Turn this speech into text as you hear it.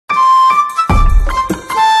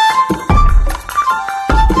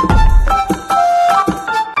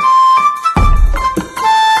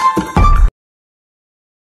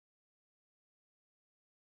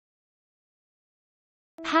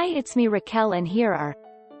it's me Raquel and here are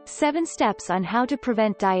 7 steps on how to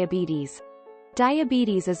prevent diabetes.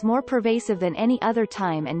 Diabetes is more pervasive than any other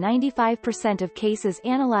time and 95% of cases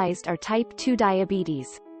analyzed are type 2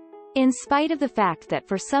 diabetes. In spite of the fact that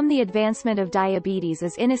for some the advancement of diabetes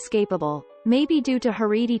is inescapable, maybe due to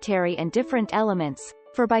hereditary and different elements,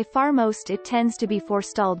 for by far most it tends to be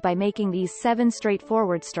forestalled by making these 7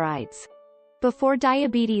 straightforward strides. Before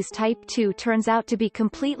diabetes type 2 turns out to be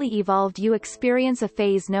completely evolved, you experience a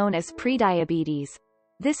phase known as prediabetes.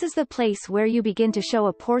 This is the place where you begin to show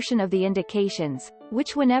a portion of the indications,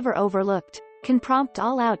 which whenever overlooked, can prompt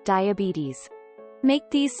all-out diabetes. Make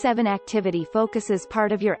these 7 activity focuses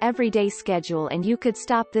part of your everyday schedule and you could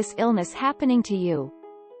stop this illness happening to you.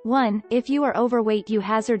 1. If you are overweight, you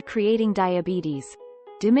hazard creating diabetes.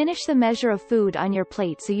 Diminish the measure of food on your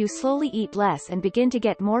plate so you slowly eat less and begin to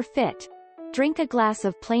get more fit. Drink a glass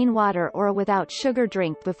of plain water or a without sugar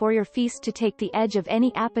drink before your feast to take the edge of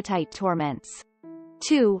any appetite torments.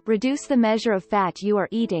 2. Reduce the measure of fat you are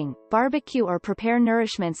eating. Barbecue or prepare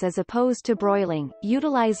nourishments as opposed to broiling.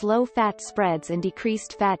 Utilize low-fat spreads and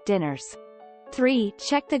decreased fat dinners. 3.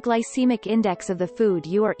 Check the glycemic index of the food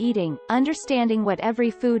you are eating. Understanding what every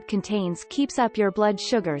food contains keeps up your blood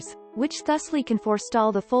sugars, which thusly can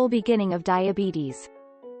forestall the full beginning of diabetes.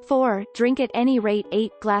 4. Drink at any rate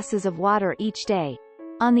 8 glasses of water each day.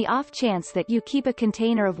 On the off chance that you keep a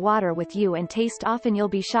container of water with you and taste often, you'll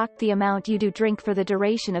be shocked the amount you do drink for the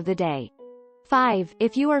duration of the day. 5.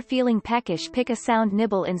 If you are feeling peckish, pick a sound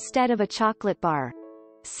nibble instead of a chocolate bar.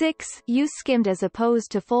 6. Use skimmed as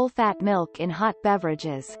opposed to full-fat milk in hot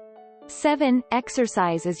beverages. 7.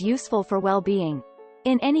 Exercise is useful for well-being.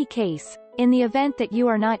 In any case, in the event that you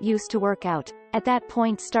are not used to workout, at that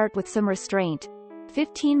point start with some restraint.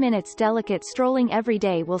 15 minutes delicate strolling every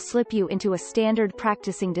day will slip you into a standard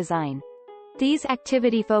practicing design. These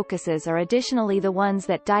activity focuses are additionally the ones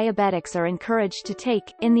that diabetics are encouraged to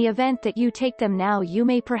take. In the event that you take them now, you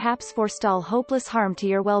may perhaps forestall hopeless harm to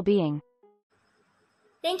your well-being.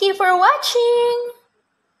 Thank you for watching!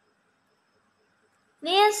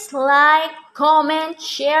 Please like, comment,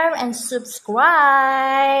 share, and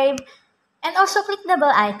subscribe! And also click the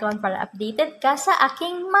bell icon para updated ka sa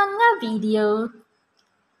aking mga video.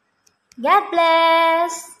 God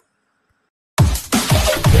bless!